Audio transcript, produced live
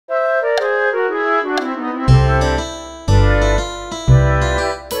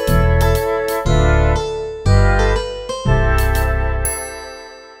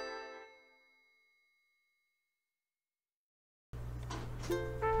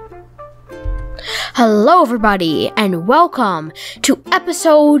Hello everybody, and welcome to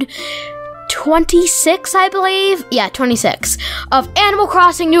episode 26, I believe? Yeah, 26, of Animal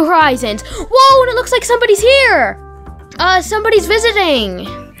Crossing New Horizons. Whoa, and it looks like somebody's here! Somebody's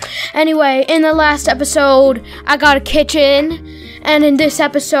visiting! Anyway, in the last episode, I got a kitchen, and in this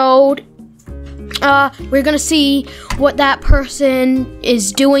episode, we're gonna see what that person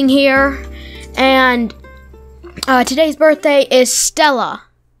is doing here, and today's birthday is Stella.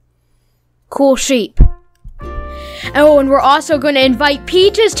 Cool sheep. Oh, and we're also going to invite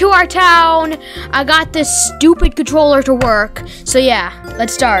Peaches to our town. I got this stupid controller to work. So yeah,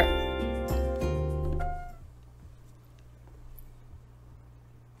 let's start.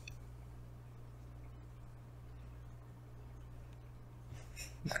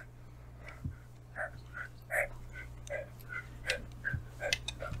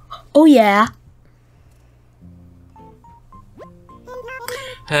 Oh yeah.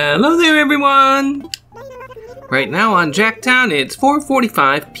 Hello there, everyone! Right now on Jacktown, it's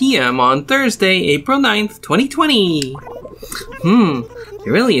 4:45 p.m. on Thursday, April 9th, 2020.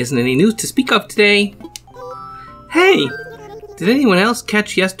 There really isn't any news to speak of today. Hey, did anyone else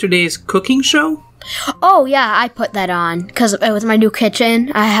catch yesterday's cooking show? Oh yeah, I put that on, because with my new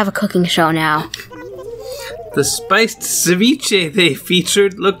kitchen, I have a cooking show now. The spiced ceviche they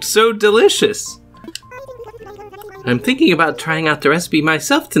featured looked so delicious. I'm thinking about trying out the recipe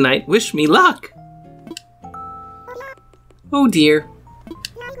myself tonight. Wish me luck. Oh dear.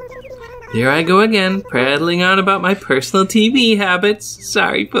 Here I go again, prattling on about my personal TV habits.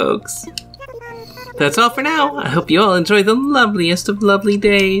 Sorry, folks. That's all for now. I hope you all enjoy the loveliest of lovely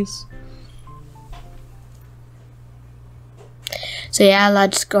days. So yeah,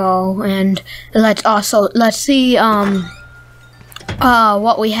 let's go and let's see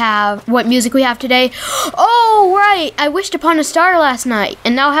what music we have today. Oh, right! I wished upon a star last night,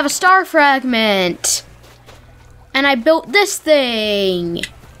 and now I have a star fragment. And I built this thing.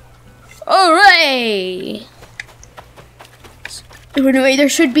 Hooray! Anyway, there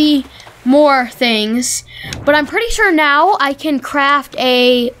should be more things, but I'm pretty sure now I can craft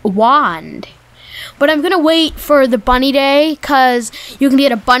a wand. But I'm gonna wait for the bunny day, cause you can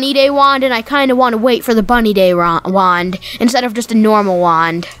get a bunny day wand, and I kinda wanna wait for the bunny day wand instead of just a normal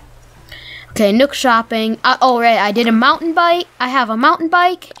wand. Okay, Nook shopping. Oh right, I did a mountain bike. I have a mountain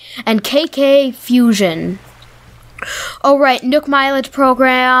bike and KK Fusion. Oh right, Nook mileage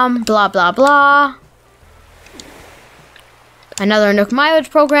program, blah blah blah. Another Nook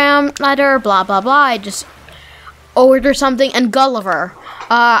mileage program letter, blah blah blah. I just ordered something, and Gulliver.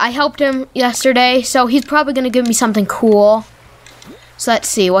 I helped him yesterday, so he's probably going to give me something cool. So let's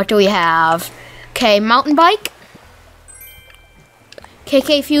see, what do we have? Okay, mountain bike.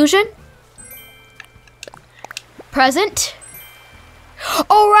 KK Fusion. Present.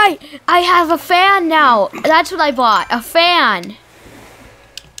 Oh, right, I have a fan now. That's what I bought, a fan.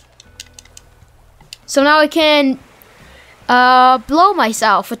 So now I can blow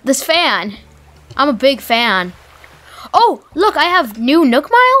myself with this fan. I'm a big fan. Oh, look, I have new Nook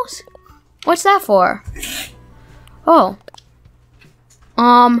Miles? What's that for? Oh.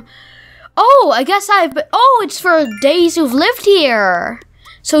 Oh, I guess it's for days you've lived here.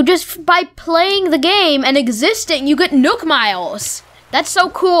 So just by playing the game and existing, you get Nook Miles. That's so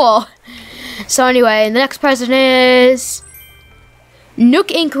cool. So anyway, the next present is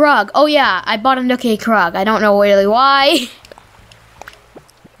Nook Ink Rug. Oh yeah, I bought a Nook Ink Rug. I don't know really why.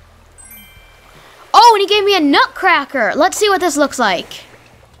 Oh, and he gave me a nutcracker. Let's see what this looks like.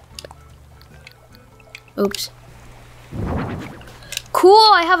 Oops. Cool,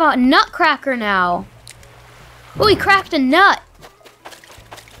 I have a nutcracker now. Oh, he cracked a nut.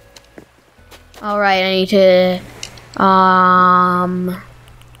 All right, I need to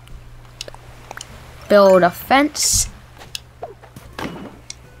build a fence.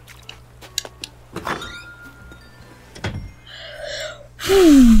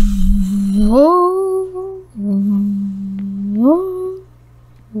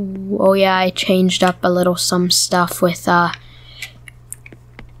 Oh yeah, I changed up a little some stuff with my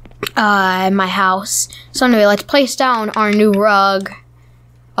house. So anyway, let's place down our new rug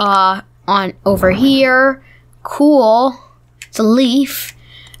on over here. Cool. It's a leaf.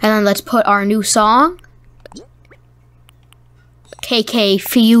 And then let's put our new song. KK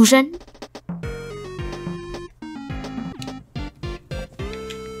Fusion.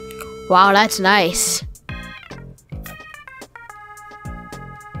 Wow, that's nice.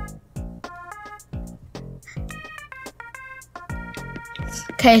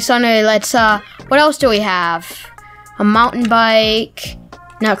 Okay, so anyway, let's, what else do we have? A mountain bike,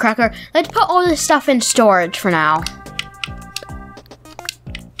 nutcracker. Let's put all this stuff in storage for now.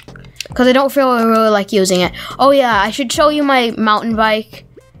 because I don't feel really like using it. Oh yeah, I should show you my mountain bike.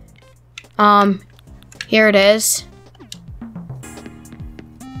 Here it is.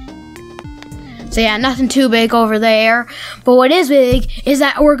 So yeah, nothing too big over there. But what is big is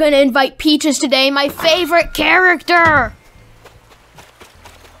that we're gonna invite Peaches today, my favorite character.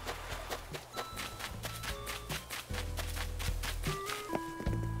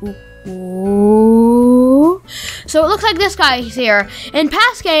 Ooh. So it looks like this guy is here. In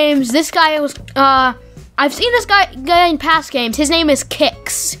past games, this guy was, I've seen this guy in past games. His name is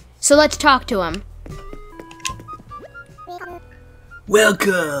Kix. So let's talk to him.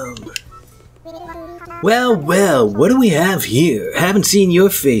 Welcome. Well, what do we have here? Haven't seen your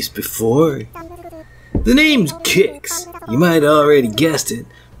face before. The name's Kix. You might already guessed it,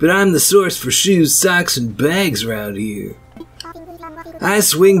 but I'm the source for shoes, socks, and bags around here. I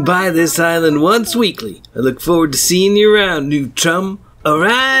swing by this island once weekly. I look forward to seeing you around, new chum.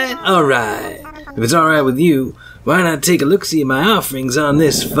 Alright. If it's alright with you, why not take a look-see at my offerings on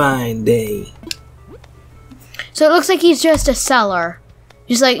this fine day? So it looks like he's just a seller.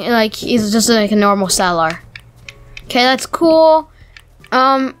 Just like he's just like a normal seller. Okay, that's cool.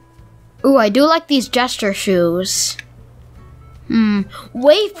 Ooh, I do like these gesture shoes.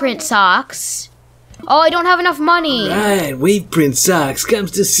 Wave print socks. Oh, I don't have enough money. Right, wave print socks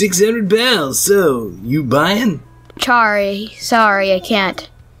comes to 600 bells, so you buying? Sorry, I can't.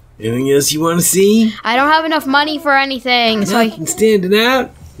 Anything else you want to see? I don't have enough money for anything, so Nothing standing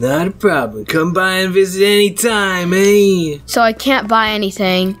out? Not a problem. Come by and visit any time, eh? So I can't buy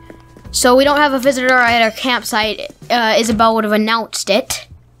anything. So we don't have a visitor at our campsite. Isabel would have announced it.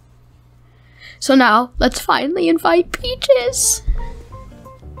 So now, let's finally invite Peaches.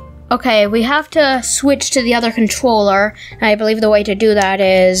 Okay, we have to switch to the other controller. And I believe the way to do that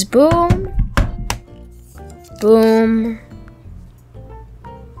is boom. Boom.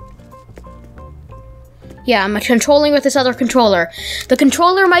 Yeah, I'm controlling with this other controller. The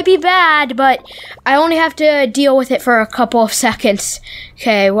controller might be bad, but I only have to deal with it for a couple of seconds.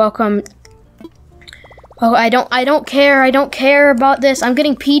 Okay, welcome. Oh, I don't care about this. I'm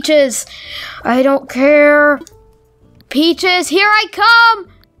getting Peaches. I don't care. Peaches, here I come!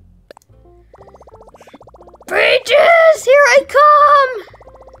 Peaches, here I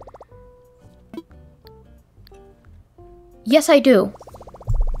come! Yes, I do.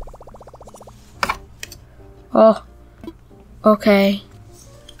 Oh, okay.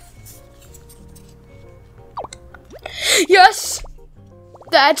 Yes!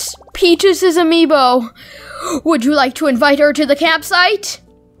 That's Peaches' amiibo. Would you like to invite her to the campsite?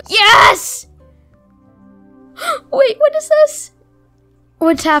 Yes! Wait, what is this?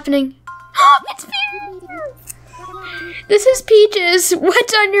 What's happening? It's Peaches! This is Peaches.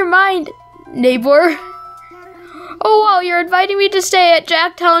 What's on your mind, neighbor? Oh wow, you're inviting me to stay at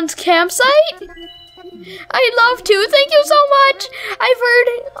Jacktown's campsite? I'd love to. Thank you so much. I've heard.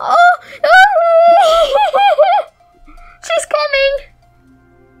 Oh. She's coming.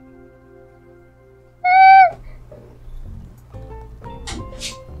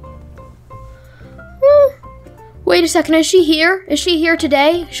 Wait a second. Is she here? Is she here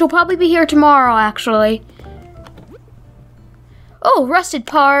today? She'll probably be here tomorrow, actually. Oh, rusted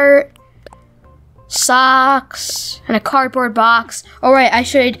part. Socks and a cardboard box. Alright,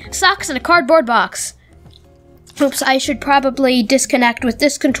 socks and a cardboard box. Oops, I should probably disconnect with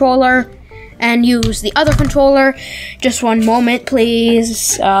this controller and use the other controller. Just one moment,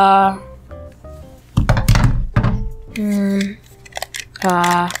 please. Yeah,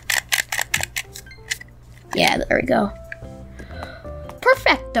 there we go.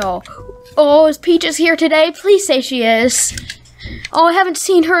 Perfecto. Oh, is Peaches here today? Please say she is. Oh, I haven't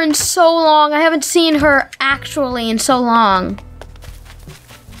seen her in so long. I haven't seen her actually in so long.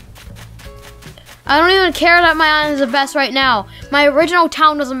 I don't even care that my island is the best right now. My original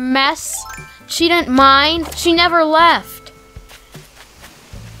town was a mess. She didn't mind. She never left.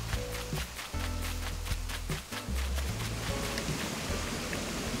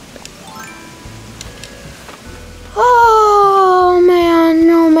 Oh man,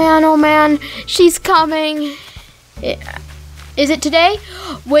 oh man, oh man. She's coming. Is it today?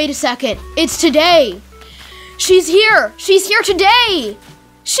 Wait a second. It's today. She's here. She's here today.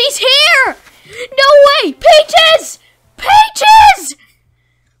 She's here. No way! Peaches! Peaches!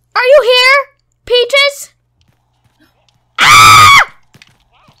 Are you here? Peaches? Ah!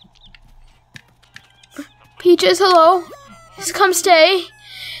 Peaches, hello. Just come stay.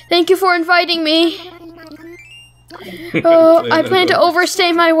 Thank you for inviting me. Oh, I plan to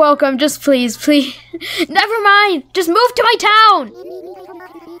overstay my welcome. Just please. Never mind. Just move to my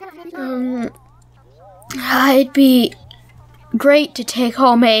town. I'd be great to take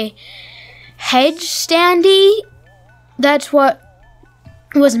home a hedge standee. That's what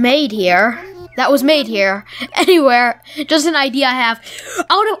was made here. That was made here. Anywhere. Just an idea I have.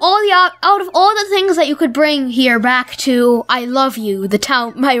 Out of all the things that you could bring here back to I Love You, the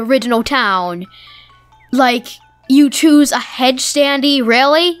town, my original town, like, you choose a hedge standee?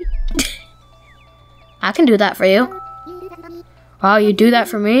 Really? I can do that for you. Wow, you do that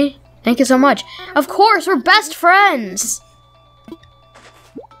for me? Thank you so much. Of course, we're best friends.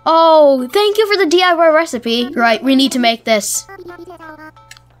 Oh, thank you for the DIY recipe. Right, we need to make this.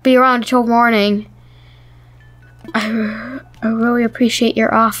 Be around until morning. I really appreciate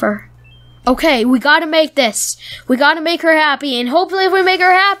your offer. Okay, we gotta make this. We gotta make her happy, and hopefully if we make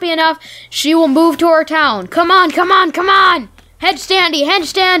her happy enough, she will move to our town. Come on, come on, come on! Hedge standee,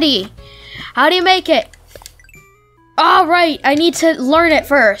 hedge standee! How do you make it? All right, I need to learn it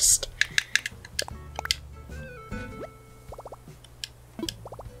first.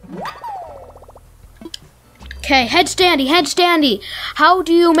 Okay, hedge standee, hedge standee. How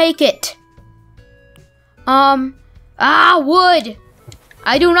do you make it? Wood.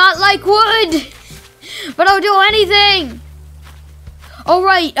 I do not like wood, but I'll do anything. All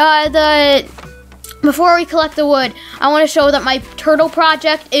right, before we collect the wood, I want to show that my turtle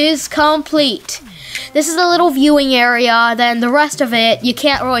project is complete. This is a little viewing area, then the rest of it you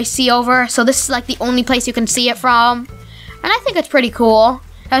can't really see over, so this is like the only place you can see it from. And I think it's pretty cool.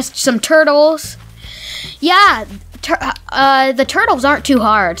 Has some turtles. Yeah, the turtles aren't too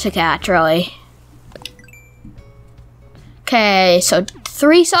hard to catch, really. Okay, so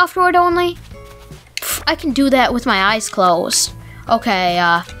 3 softwood only? I can do that with my eyes closed. Okay,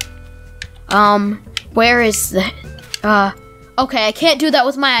 where is the, okay, I can't do that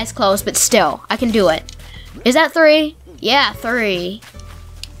with my eyes closed, but still, I can do it. Is that 3? Yeah, 3.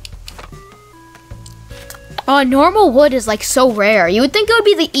 Normal wood is like so rare. You would think it would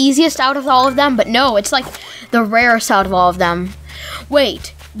be the easiest out of all of them, but no, it's like the rarest out of all of them.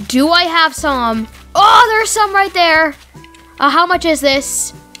 Wait, do I have some? Oh, there's some right there. How much is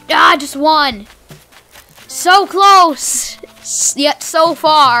this? Just 1. So close, yet so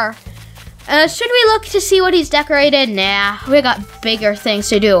far. Should we look to see what he's decorated? Nah, we got bigger things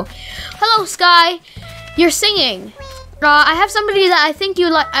to do. Hello, Sky. You're singing. I have somebody that I think you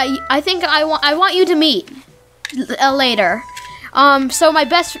like. I want you to meet later. So my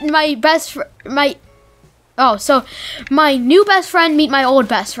new best friend meet my old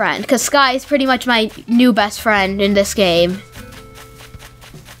best friend, because Sky is pretty much my new best friend in this game.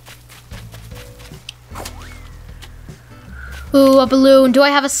 Ooh, a balloon. Do I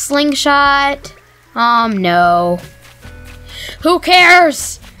have a slingshot? No. Who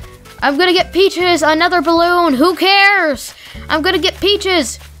cares? I'm gonna get Peaches another balloon. Who cares? I'm gonna get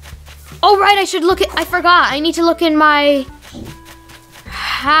Peaches. Oh, right, I forgot. I need to look in my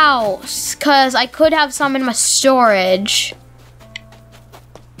house, because I could have some in my storage.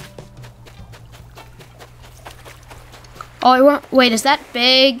 Oh, wait, is that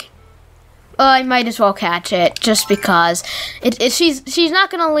big? I might as well catch it, just because she's not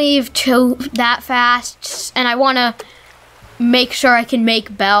gonna leave that fast, and I want to make sure I can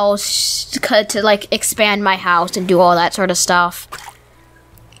make bells to like expand my house and do all that sort of stuff.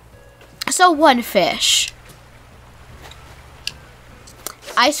 So 1 fish.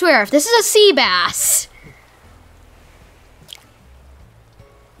 I swear, if this is a sea bass.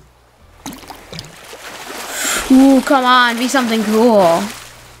 Ooh, come on, be something cool.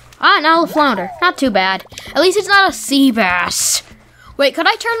 Now a flounder. Not too bad. At least it's not a sea bass. Wait, could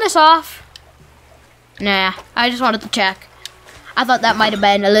I turn this off? Nah, I just wanted to check. I thought that might have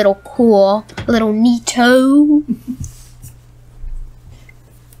been a little cool. A little neato.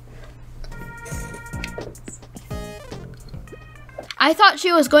 I thought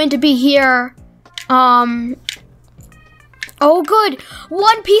she was going to be here. Oh, good.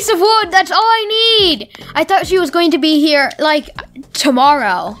 1 piece of wood. That's all I need. I thought she was going to be here, like,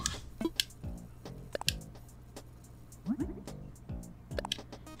 tomorrow.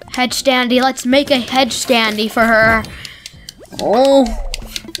 Hedge standee. Let's make a hedge standee for her. Oh.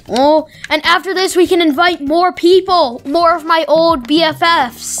 And after this, we can invite more people. More of my old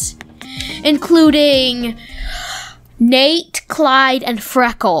BFFs. Including Nate, Clyde, and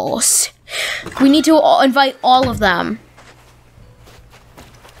Freckles. We need to invite all of them.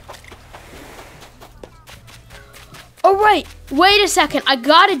 All right, wait a second. I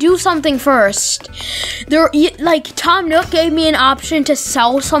gotta do something first. Tom Nook gave me an option to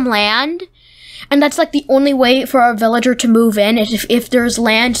sell some land, and that's like the only way for a villager to move in is if there's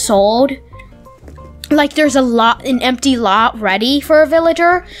land sold. like there's an empty lot ready for a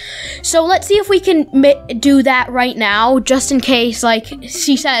villager. So let's see if we can do that right now, just in case, like,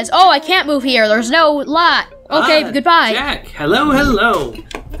 she says, oh, I can't move here, there's no lot. Okay, goodbye. Jack, hello.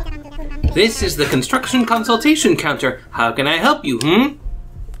 This is the construction consultation counter. How can I help you,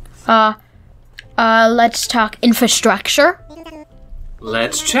 Let's talk infrastructure.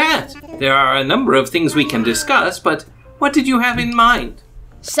 Let's chat. There are a number of things we can discuss, but what did you have in mind?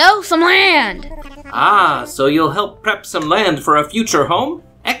 Sell some land. Ah, so you'll help prep some land for a future home?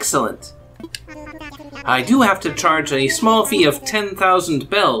 Excellent. I do have to charge a small fee of 10,000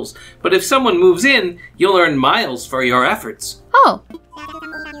 bells, but if someone moves in, you'll earn miles for your efforts. Oh.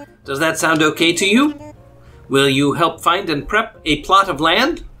 Does that sound okay to you? Will you help find and prep a plot of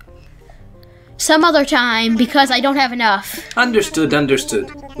land? Some other time, because I don't have enough. Understood.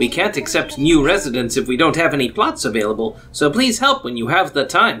 We can't accept new residents if we don't have any plots available, so please help when you have the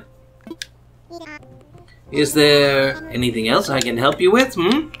time. Is there anything else I can help you with,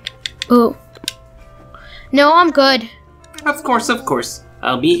 Ooh. No, I'm good. Of course.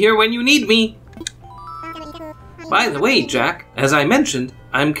 I'll be here when you need me. By the way, Jack, as I mentioned,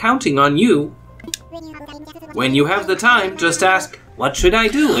 I'm counting on you. When you have the time, just ask, what should I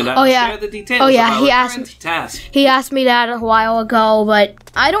do? And I'll share the details of our current task. He asked me that a while ago, but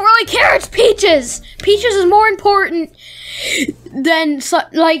I don't really care. It's Peaches. Peaches is more important than,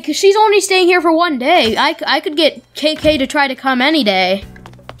 like, she's only staying here for one day. I could get KK to try to come any day.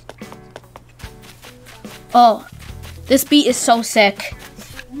 Oh, this beat is so sick.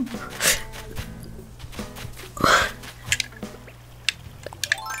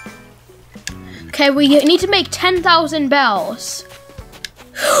 Okay, we need to make 10,000 bells.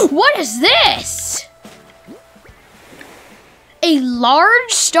 What is this? A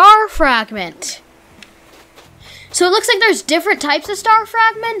large star fragment. So it looks like there's different types of star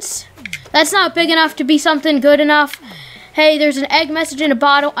fragments. That's not big enough to be something good enough. Hey, there's an egg message in a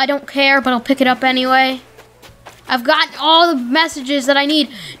bottle. I don't care, but I'll pick it up anyway. I've got all the messages that I need.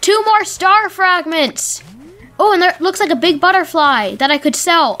 2 more star fragments. Oh, and there looks like a big butterfly that I could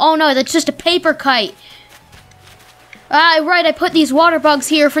sell. Oh no, that's just a paper kite. Right, I put these water bugs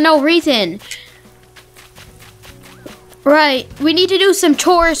here for no reason. Right, we need to do some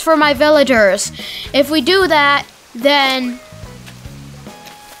chores for my villagers. If we do that, then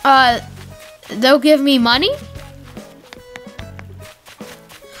they'll give me money?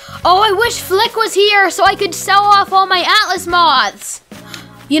 Oh, I wish Flick was here so I could sell off all my Atlas moths.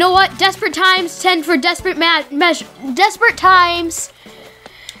 You know what? Desperate times tend for desperate desperate times.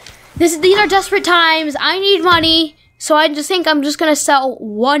 These are desperate times. I need money, so I just think I'm just gonna sell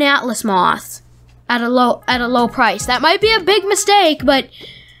 1 Atlas moth at a low price. That might be a big mistake, but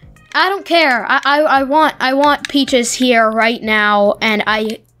I don't care. I want Peaches here right now, and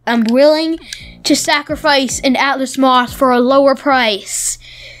I am willing to sacrifice an Atlas moth for a lower price.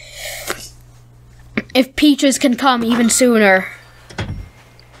 If Peaches can come even sooner.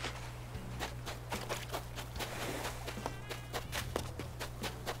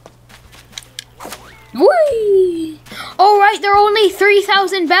 Whee! Alright, there are only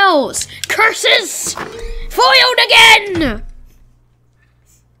 3,000 bells. Curses! Foiled again!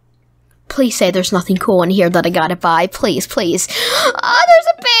 Please say there's nothing cool in here that I gotta buy. Please. Ah, there's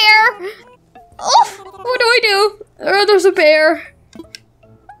a bear! Oh, what do I do? Oh, there's a bear.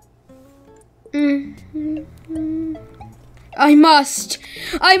 I must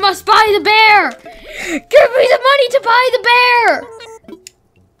buy the bear! Give me the money to buy the bear!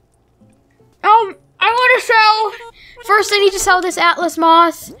 I want to sell. First, I need to sell this Atlas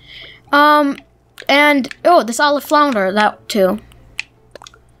moth. And this olive flounder, that too.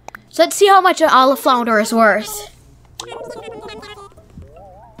 So let's see how much an olive flounder is worth.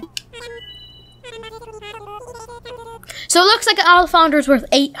 So it looks like an olive flounder is worth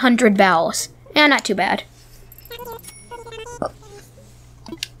 800 bells. Yeah, not too bad.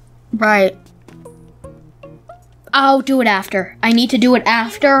 Right. I'll do it after. I need to do it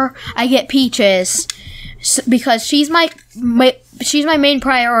after I get Peaches, because she's my main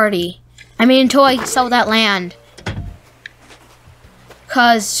priority. I mean, until I sell that land,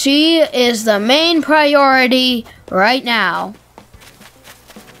 cause she is the main priority right now.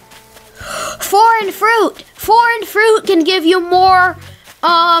 Foreign fruit. Foreign fruit can give you more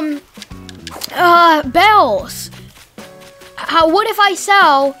bells. What if I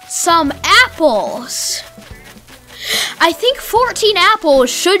sell some apples? I think 14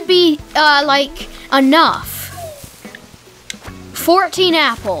 apples should be, like, enough. 14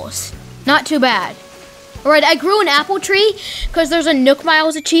 apples. Not too bad. Alright, I grew an apple tree because there's a Nook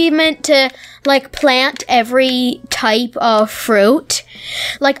Miles achievement to, like, plant every type of fruit.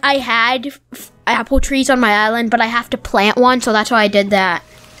 Like, I had apple trees on my island, but I have to plant one, so that's why I did that.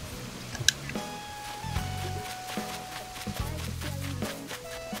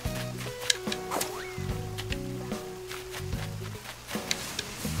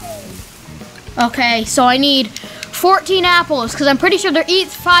 Okay, so I need 14 apples, because I'm pretty sure they're each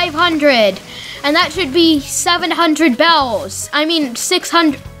 500. And that should be 700 bells. I mean,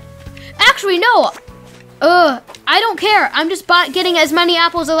 600. Actually, no. I don't care. I'm just getting as many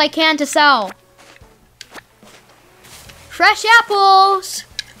apples as I can to sell. Fresh apples.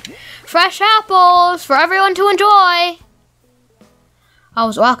 Fresh apples for everyone to enjoy. I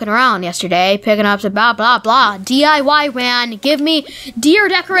was walking around yesterday, picking up some blah, blah, blah. DIY ran. Give me deer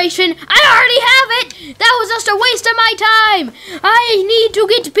decoration. I already have it. That was just a waste of my time. I need to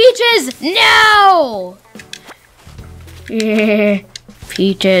get peaches now. Yeah,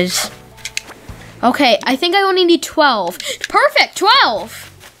 peaches. Okay, I think I only need 12. Perfect, 12.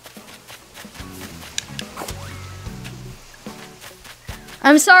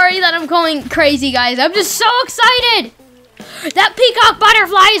 I'm sorry that I'm going crazy, guys. I'm just so excited. That peacock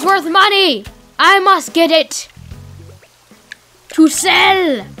butterfly is worth money. I must get it. To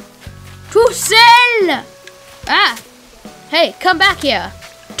sell. To sell. Ah. Hey, come back here.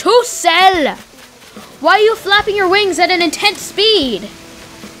 To sell. Why are you flapping your wings at an intense speed?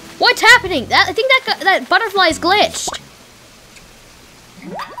 What's happening? I think that butterfly is glitched.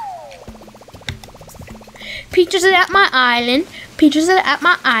 Peaches are at my island. Peaches are at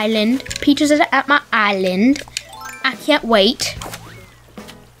my island. Peaches are at my island. I can't wait.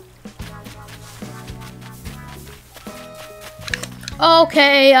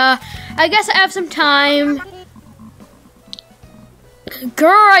 Okay, I guess I have some time.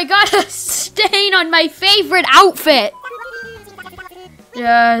 Girl, I got a stain on my favorite outfit.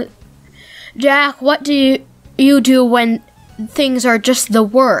 Jack, what do you do when things are just the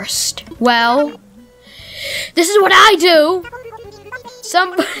worst? Well, this is what I do.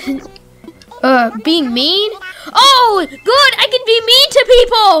 Being mean? Oh, good, I can be mean to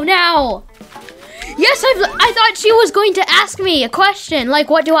people now. Yes, I thought she was going to ask me a question, like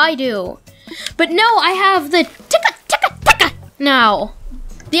what do I do? But no, I have the ticka ticka ticka now.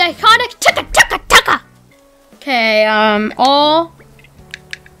 The iconic ticka ticka ticka. Okay, all.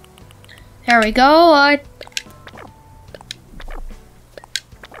 There we go.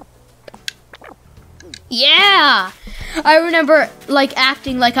 Yeah! I remember, like,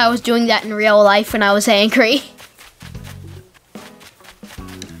 acting like I was doing that in real life when I was angry.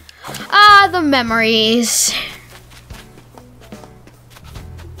 Ah, the memories.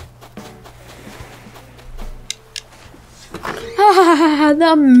 Ah,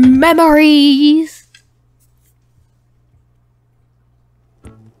 the memories.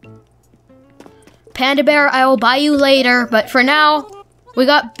 Panda Bear, I will buy you later, but for now, we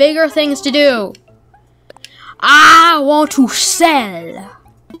got bigger things to do. I want to sell.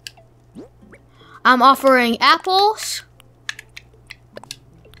 I'm offering apples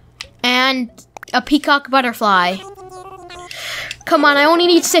and a peacock butterfly. Come on, I only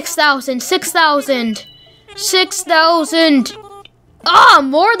need 6,000. 6,000. 6,000. Ah,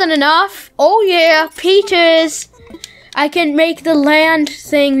 more than enough. Oh yeah, peaches. I can make the land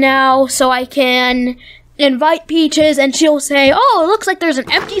thing now so I can invite Peaches and she'll say, oh, it looks like there's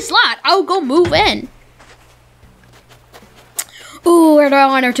an empty slot. I'll go move in. Ooh, where do I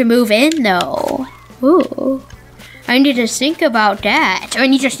want her to move in, though? Ooh, I need to think about that. I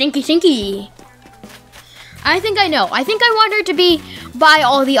need to thinky. I think I know. I think I want her to be by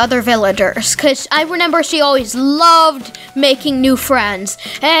all the other villagers, because I remember she always loved making new friends.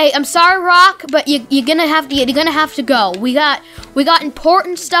 Hey, I'm sorry, Rock, but you're gonna have to go. We got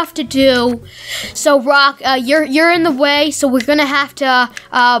important stuff to do. So Rock, you're in the way, so we're gonna have to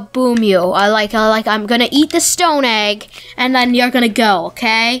boom you. I'm gonna eat the stone egg, and then you're gonna go.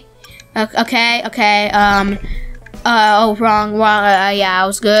 Okay? Okay. Oh, wrong. Yeah, I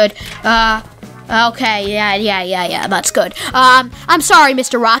was good. Okay, yeah, that's good. I'm sorry,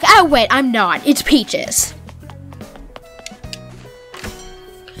 Mr. Rock. Oh, wait, I'm not. It's Peaches.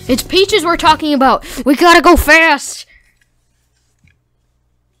 It's Peaches we're talking about. We gotta go fast.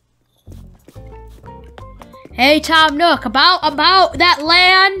 Hey, Tom Nook, about that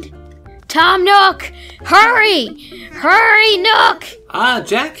land? Tom Nook, hurry, Nook.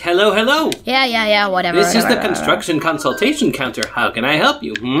 Jack, hello. Yeah, whatever. This is the construction consultation counter. How can I help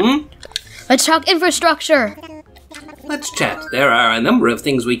you, Let's talk infrastructure. Let's chat. There are a number of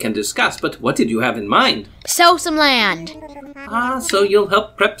things we can discuss, but what did you have in mind? Sell some land. So you'll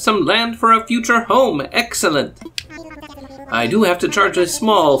help prep some land for a future home. Excellent. I do have to charge a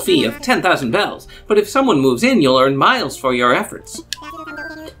small fee of 10,000 bells, but if someone moves in, you'll earn miles for your efforts.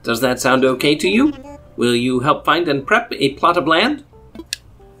 Does that sound okay to you? Will you help find and prep a plot of land?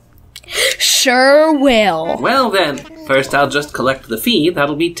 Sure will. Well then, first I'll just collect the fee.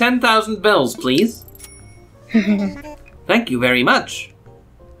 That'll be 10,000 bells, please. Thank you very much.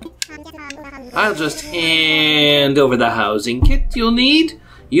 I'll just hand over the housing kit you'll need.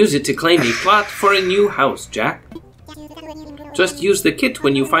 Use it to claim a plot for a new house, Jack. Just use the kit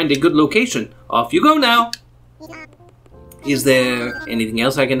when you find a good location. Off you go now. Is there anything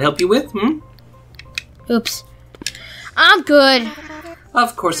else I can help you with, Oops. I'm good.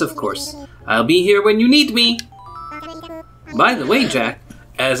 Of course. I'll be here when you need me. By the way, Jack,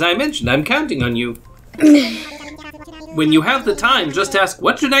 as I mentioned, I'm counting on you. When you have the time, just ask,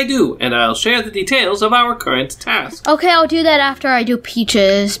 what should I do? And I'll share the details of our current task. Okay, I'll do that after I do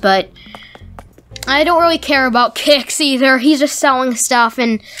Peaches, but I don't really care about Kix either. He's just selling stuff,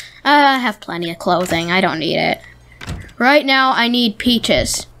 and I have plenty of clothing. I don't need it. Right now, I need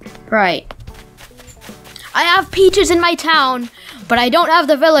Peaches. Right. I have Peaches in my town, but I don't have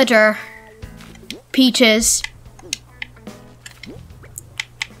the villager. Peaches.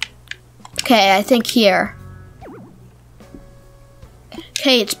 Okay, I think here.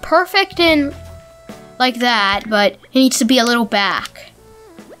 Okay, it's perfect in like that, but it needs to be a little back.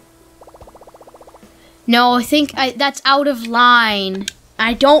 No, I think that's out of line.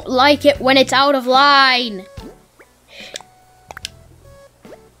 I don't like it when it's out of line.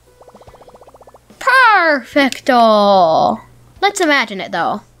 Perfecto. Let's imagine it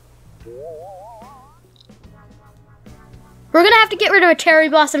though. We're gonna have to get rid of a cherry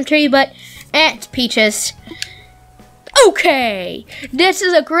blossom tree, but it's Peaches. Okay, this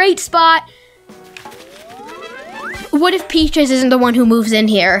is a great spot. What if Peaches isn't the one who moves in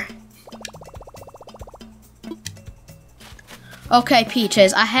here? Okay,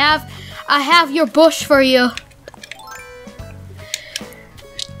 Peaches, I have your bush for you.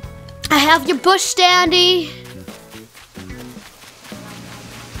 I have your bush standy.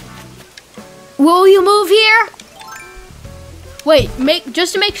 Will you move here? Wait,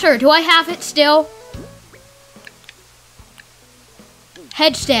 just to make sure, do I have it still?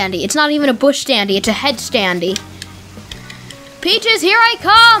 Head standy. It's not even a bush standy, it's a head standy. Peaches, here I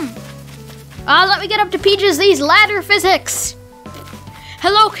come! Let me get up to Peaches, these ladder physics.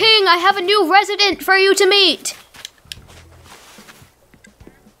 Hello, King, I have a new resident for you to meet.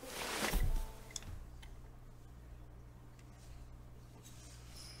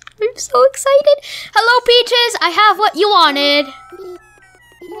 I'm so excited. Hello, Peaches, I have what you wanted.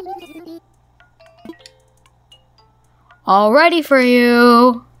 All ready for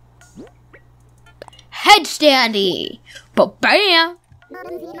you. Head standy. Ba-bam.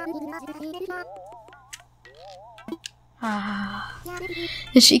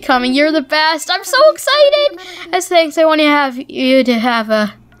 Is she coming? You're the best. I'm so excited. As thanks, I want to have you to have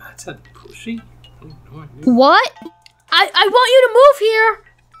a... That's a pushy. What? I want you to move here.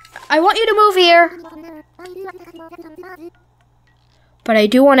 I want you to move here. But I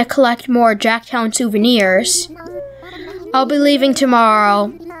do want to collect more Jacktown souvenirs. I'll be leaving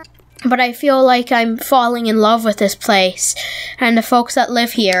tomorrow, but I feel like I'm falling in love with this place and the folks that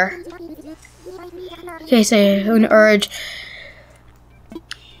live here. Okay, so an urge.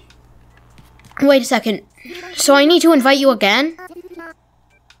 Wait a second. So I need to invite you again?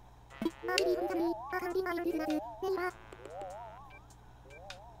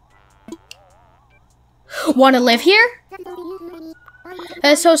 Want to live here?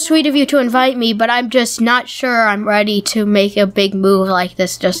 That's so sweet of you to invite me, but I'm just not sure I'm ready to make a big move like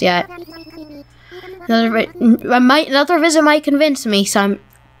this just yet. Another visit might convince me.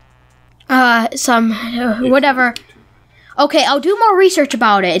 Whatever. Okay, I'll do more research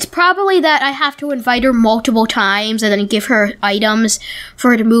about it. It's probably that I have to invite her multiple times and then give her items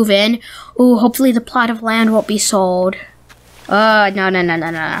for her to move in. Ooh, hopefully the plot of land won't be sold.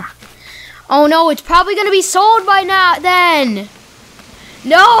 No. Oh no, it's probably gonna be sold by now then.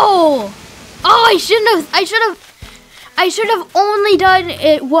 No! Oh, I should have only done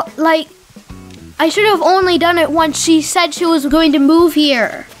it I should have only done it once she said she was going to move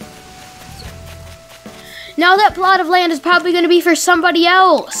here. Now that plot of land is probably going to be for somebody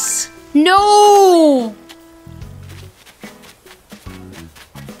else. No!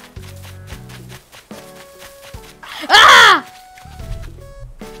 Ah!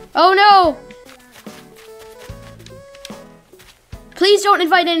 Oh no! Please don't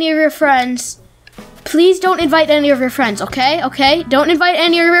invite any of your friends. Please don't invite any of your friends, okay? Okay? Don't invite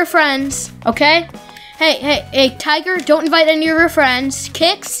any of your friends, okay? Hey, Tiger, don't invite any of your friends.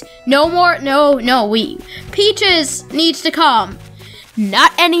 Kix, no more, no, Peaches needs to come.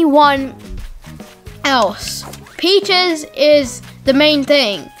 Not anyone else. Peaches is the main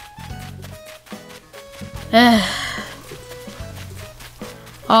thing.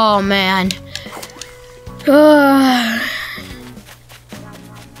 Oh man.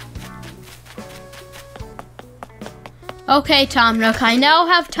 Okay, Tom Nook, I now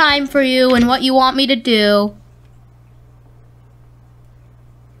have time for you and what you want me to do.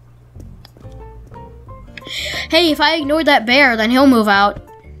 Hey, if I ignore that bear, then he'll move out.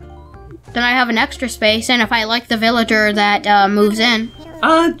 Then I have an extra space, and if I like the villager that moves in.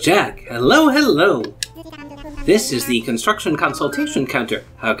 Jack. Hello, hello. This is the construction consultation counter.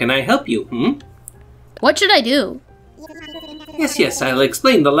 How can I help you, What should I do? Yes, I'll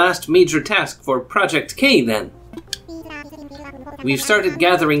explain the last major task for Project K then. We've started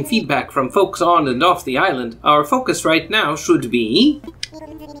gathering feedback from folks on and off the island. Our focus right now should be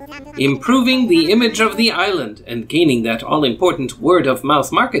improving the image of the island and gaining that all-important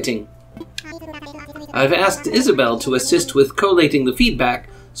word-of-mouth marketing. I've asked Isabel to assist with collating the feedback,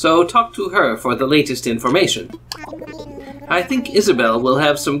 so talk to her for the latest information. I think Isabel will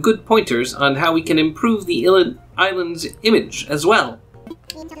have some good pointers on how we can improve the island's image as well.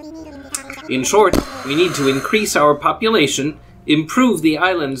 In short, we need to increase our population, improve the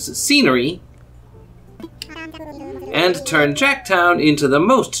island's scenery, and turn Jacktown into the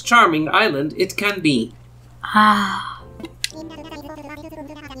most charming island it can be.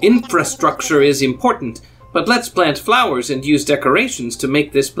 Infrastructure is important, but let's plant flowers and use decorations to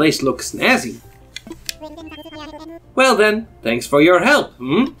make this place look snazzy. Well then, thanks for your help,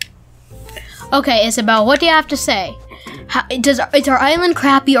 Okay, Isabel, what do you have to say? Is our island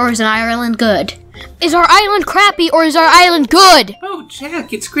crappy or is our island good? Is our island crappy or is our island good? Oh,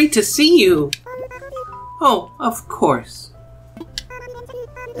 Jack, it's great to see you. Oh, of course.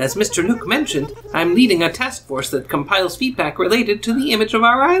 As Mr. Nook mentioned, I'm leading a task force that compiles feedback related to the image of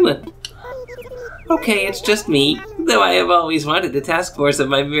our island. Okay, it's just me, though I have always wanted a task force of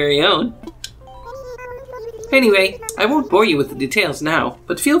my very own. Anyway, I won't bore you with the details now,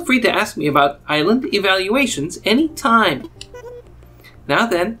 but feel free to ask me about island evaluations anytime. Now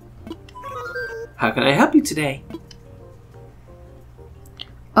then, how can I help you today?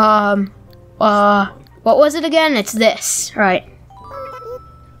 What was it again? It's this, right?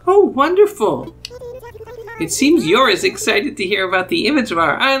 Oh, wonderful! It seems you're as excited to hear about the image of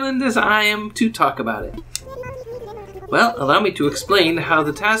our island as I am to talk about it. Well, allow me to explain how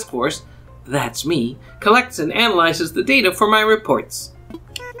the task force, that's me, collects and analyzes the data for my reports.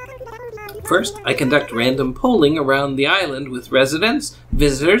 First, I conduct random polling around the island with residents,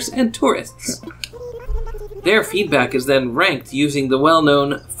 visitors, and tourists. Their feedback is then ranked using the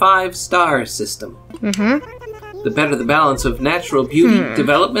well-known 5-star system. The better the balance of natural beauty,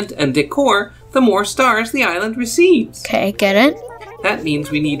 development, and decor, the more stars the island receives. Okay, get it? That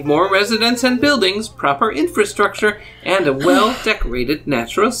means we need more residents and buildings, proper infrastructure, and a well-decorated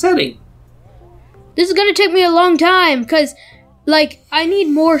natural setting. This is gonna take me a long time, because, like, I need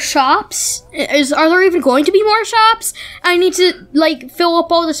more shops. Are there even going to be more shops? I need to, like, fill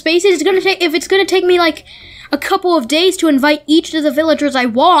up all the spaces. If it's gonna take me, like, a couple of days to invite each of the villagers I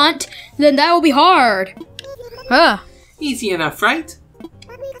want, then that will be hard. Easy enough, right?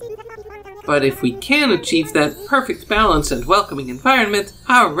 But if we can achieve that perfect balance and welcoming environment,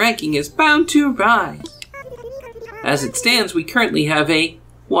 our ranking is bound to rise. As it stands, we currently have a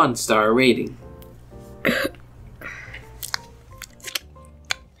 1-star rating.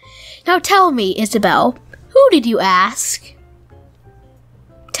 Now tell me, Isabel, who did you ask?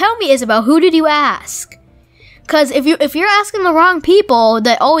 Tell me, Isabel, who did you ask? Because if you're asking the wrong people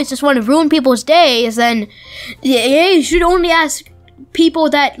that always just want to ruin people's days, then you should only ask people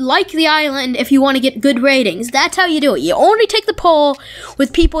that like the island if you want to get good ratings. That's how you do it. You only take the poll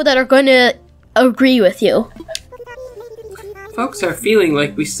with people that are going to agree with you. Folks are feeling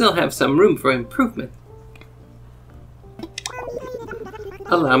like we still have some room for improvement.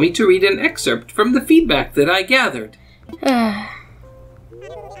 Allow me to read an excerpt from the feedback that I gathered.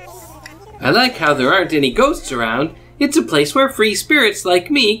 I like how there aren't any ghosts around. It's a place where free spirits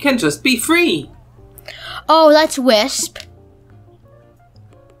like me can just be free. Oh, that's Wisp.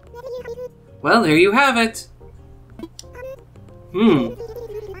 Well, there you have it.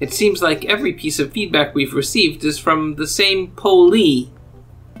 It seems like every piece of feedback we've received is from the same pollee.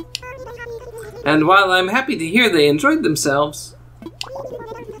 And while I'm happy to hear they enjoyed themselves,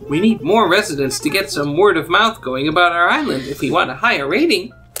 we need more residents to get some word of mouth going about our island if we want a higher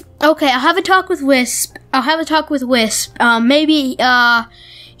rating. Okay, I'll have a talk with Wisp. Maybe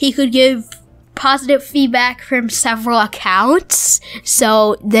he could give positive feedback from several accounts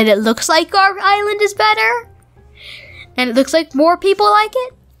so that it looks like our island is better. And it looks like more people like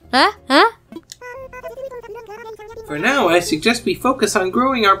it. Huh? For now, I suggest we focus on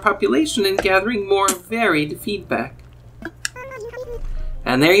growing our population and gathering more varied feedback.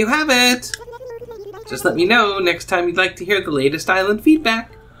 And there you have it! Just let me know next time you'd like to hear the latest island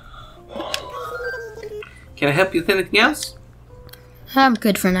feedback. Can I help you with anything else? I'm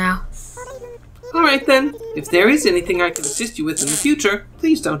good for now. Alright then, if there is anything I can assist you with in the future,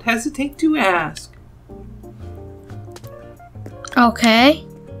 please don't hesitate to ask. Okay.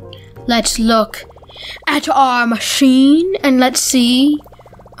 Let's look at our machine and let's see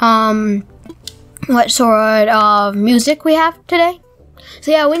what sort of music we have today. So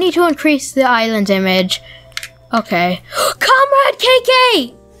yeah, we need to increase the island's image. Okay. Comrade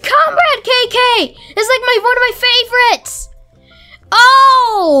KK! Comrade KK! It's like one of my favorites!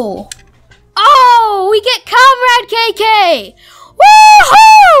 Oh! Oh! We get Comrade KK!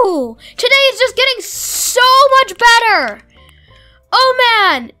 Woohoo! Today is just getting so much better! Oh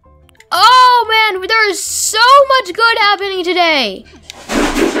man! Oh man, there is so much good happening today!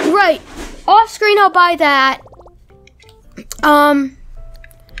 Right. Off screen I'll buy that.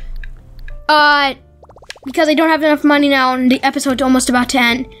 Because I don't have enough money now and the episode's almost about to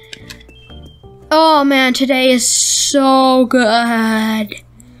end. Oh man, today is so good.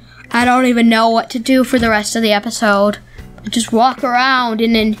 I don't even know what to do for the rest of the episode. Just walk around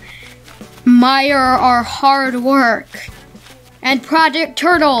and admire our hard work. And Project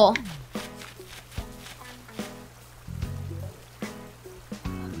Turtle.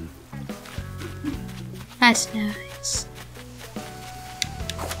 That's nice.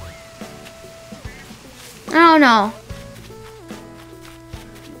 I don't know.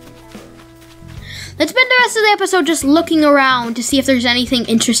 Let's spend the rest of the episode just looking around to see if there's anything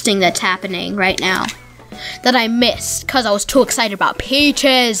interesting that's happening right now that I missed because I was too excited about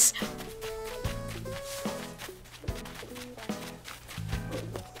peaches.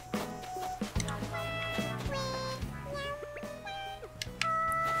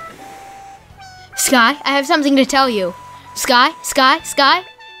 Sky, I have something to tell you. Sky, Sky, Sky,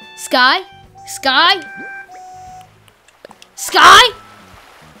 Sky, Sky, Sky!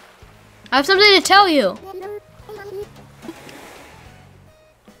 I have something to tell you.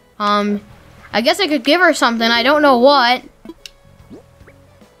 I guess I could give her something. I don't know what.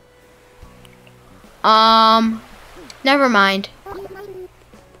 Never mind.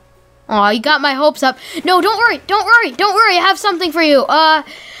 Oh, you got my hopes up. No, don't worry, don't worry, don't worry. I have something for you.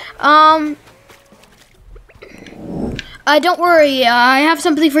 Don't worry, I have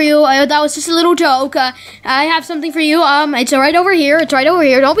something for you. That was just a little joke. I have something for you. It's right over here. It's right over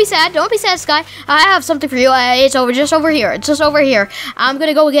here. Don't be sad. Don't be sad, Sky. I have something for you. It's just over here. It's just over here. I'm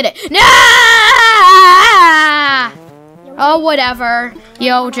gonna go get it. Nah! Oh, whatever.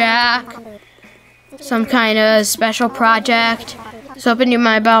 Yo, Jack. Some kind of special project. It's open to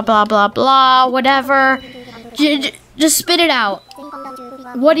my blah, blah, blah, blah, whatever. Just spit it out.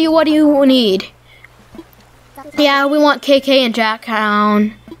 What do you need? Yeah, we want KK and Jack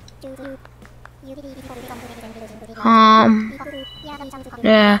down.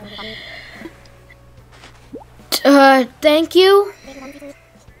 Yeah. Thank you.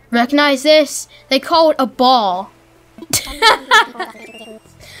 Recognize this? They call it a ball.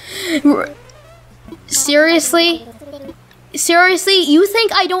 Seriously? Seriously? You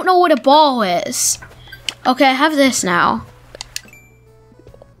think I don't know what a ball is? Okay, I have this now.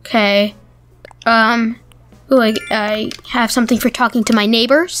 Okay. Ooh, I have something for talking to my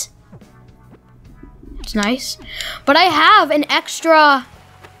neighbors. It's nice. But I have an extra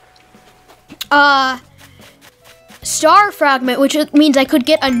star fragment, which means I could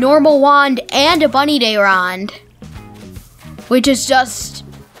get a normal wand and a bunny day wand, which is just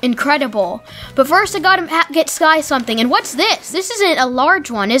incredible. But first I gotta get Sky something. And what's this? This isn't a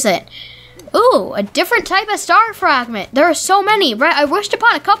large one, is it? Ooh, a different type of star fragment. There are so many, right? I wished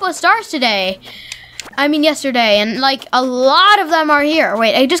upon a couple of stars today. I mean yesterday, and like a lot of them are here.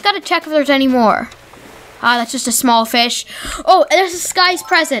 Wait, I just gotta check if there's any more. Ah, that's just a small fish. Oh, this is Sky's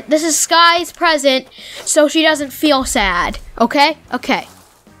present. This is Sky's present, so she doesn't feel sad. Okay? Okay.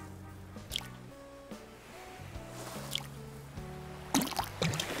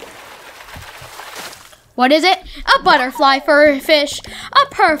 What is it? A butterfly for a fish. A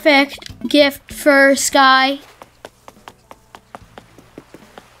perfect gift for Sky.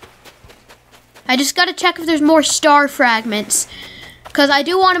 I just gotta check if there's more star fragments. Because I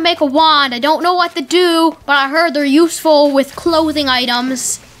do want to make a wand. I don't know what to do, but I heard they're useful with clothing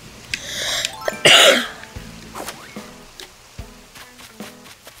items.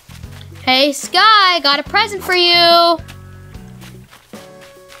 Hey, Sky, got a present for you.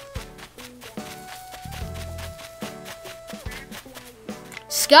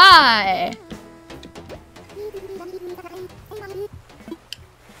 Sky.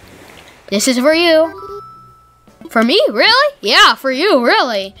 This is for you. For me? Really? Yeah, for you,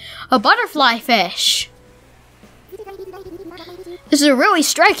 really. A butterfly fish. This is a really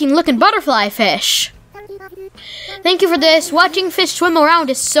striking looking butterfly fish. Thank you for this. Watching fish swim around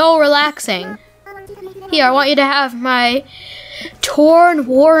is so relaxing. Here, I want you to have my teared,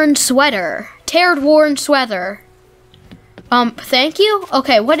 worn sweater. Thank you?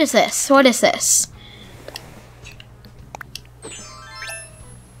 Okay, what is this? What is this?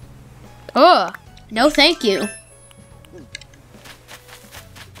 Oh, no thank you.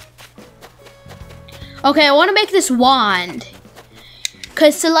 Okay, I want to make this wand.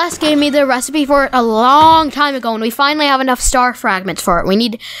 Because Celeste gave me the recipe for it a long time ago, and we finally have enough star fragments for it. We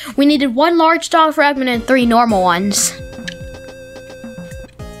needed 1 large star fragment and 3 normal ones.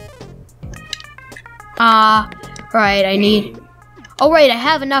 Right, I need... Oh, right, I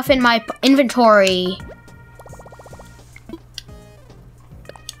have enough in my inventory.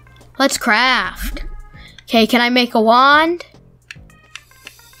 Let's craft. Okay, can I make a wand?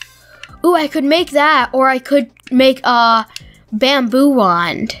 Ooh, I could make that, or I could make a bamboo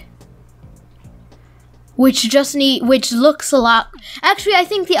wand. Which looks a lot... Actually, I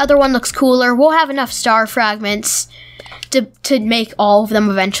think the other one looks cooler. We'll have enough star fragments to make all of them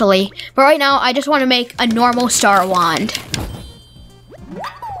eventually. But right now, I just want to make a normal star wand.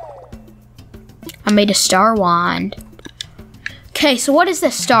 I made a star wand. Okay, so what is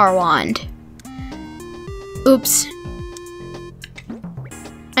this star wand? Oops.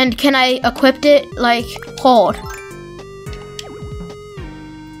 And can I equip it? Like, hold.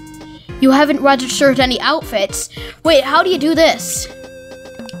 You haven't registered any outfits. Wait, how do you do this?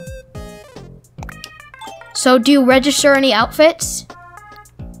 So do you register any outfits?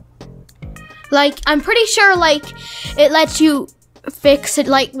 Like, I'm pretty sure, like, it lets you fix it,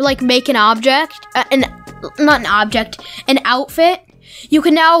 like make an object, not an object, an outfit. You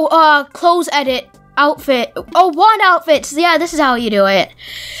can now, close edit outfit. Oh, wand outfits. Yeah, this is how you do it.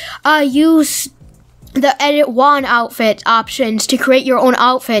 Use the edit wand outfit options to create your own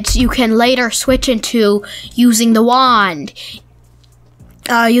outfits you can later switch into using the wand.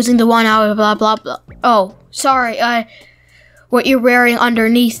 Using the wand out, blah, blah, blah. Oh, sorry. What you're wearing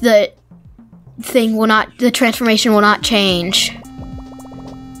underneath the thing the transformation will not change.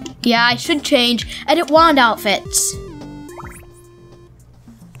 Yeah, I should change. Edit wand outfits.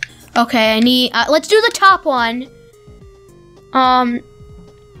 Okay, I need, let's do the top one.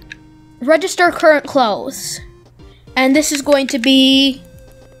 Register current clothes. And this is going to be,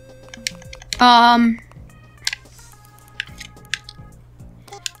 for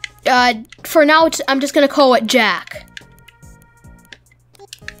now, I'm just gonna call it Jack.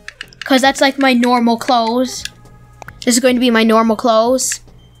 Cause that's like my normal clothes. This is going to be my normal clothes.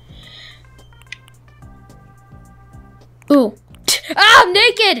 Ooh. Ah, I'm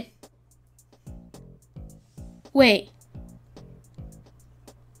naked! Wait.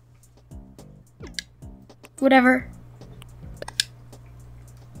 Whatever.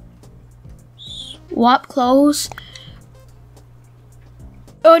 Swap clothes.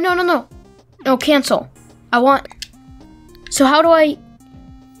 Oh, no, no, no. No, cancel. I want... So how do I...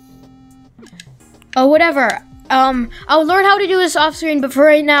 Oh, whatever. I'll learn how to do this off screen, but for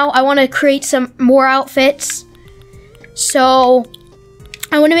right now, I want to create some more outfits. So,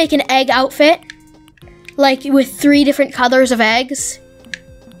 I want to make an egg outfit. Like, with 3 different colors of eggs.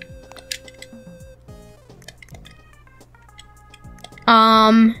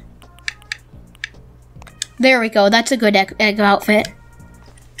 There we go. That's a good egg outfit.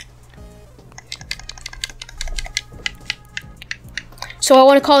 So I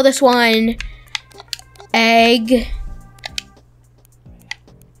want to call this one egg.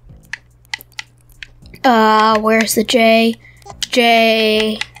 Where's the J?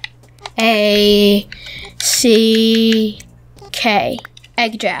 J-A-C-K.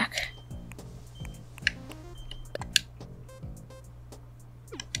 Egg Jack.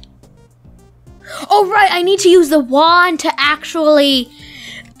 Oh, right, I need to use the wand to actually...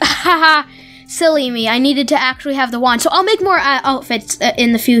 Haha, silly me. I needed to actually have the wand. So I'll make more outfits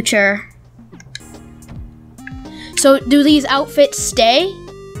in the future. So do these outfits stay?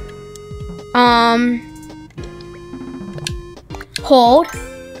 Hold.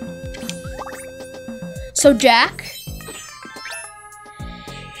 So Jack.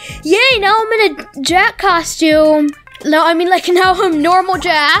 Yay, now I'm in a Jack costume. No, I mean like now I'm normal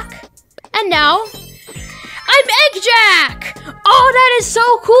Jack. And now, I'm Egg Jack! Oh, that is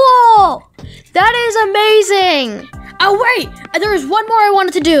so cool! That is amazing! Oh, wait! There is one more I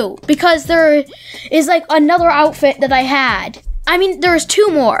wanted to do, because there is, like, another outfit that I had. I mean, there's 2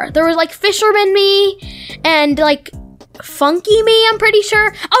 more. There was, like, Fisherman Me, and, like, Funky Me, I'm pretty sure.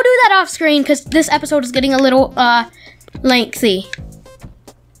 I'll do that off screen because this episode is getting a little lengthy.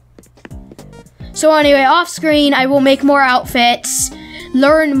 So anyway, off screen, I will make more outfits,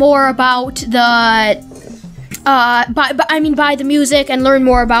 learn more about the, buy the music and learn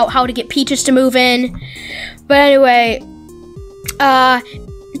more about how to get Peaches to move in. But anyway,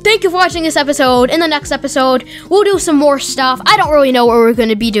 thank you for watching this episode. In the next episode, we'll do some more stuff. I don't really know what we're going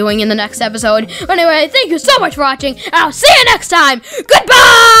to be doing in the next episode. But anyway, thank you so much for watching, and I'll see you next time.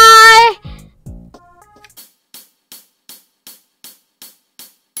 Goodbye!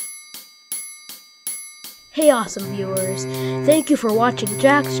 Hey awesome viewers, thank you for watching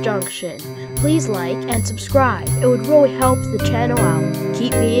Jack's Junction. Please like and subscribe, it would really help the channel out.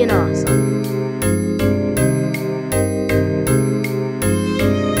 Keep being awesome.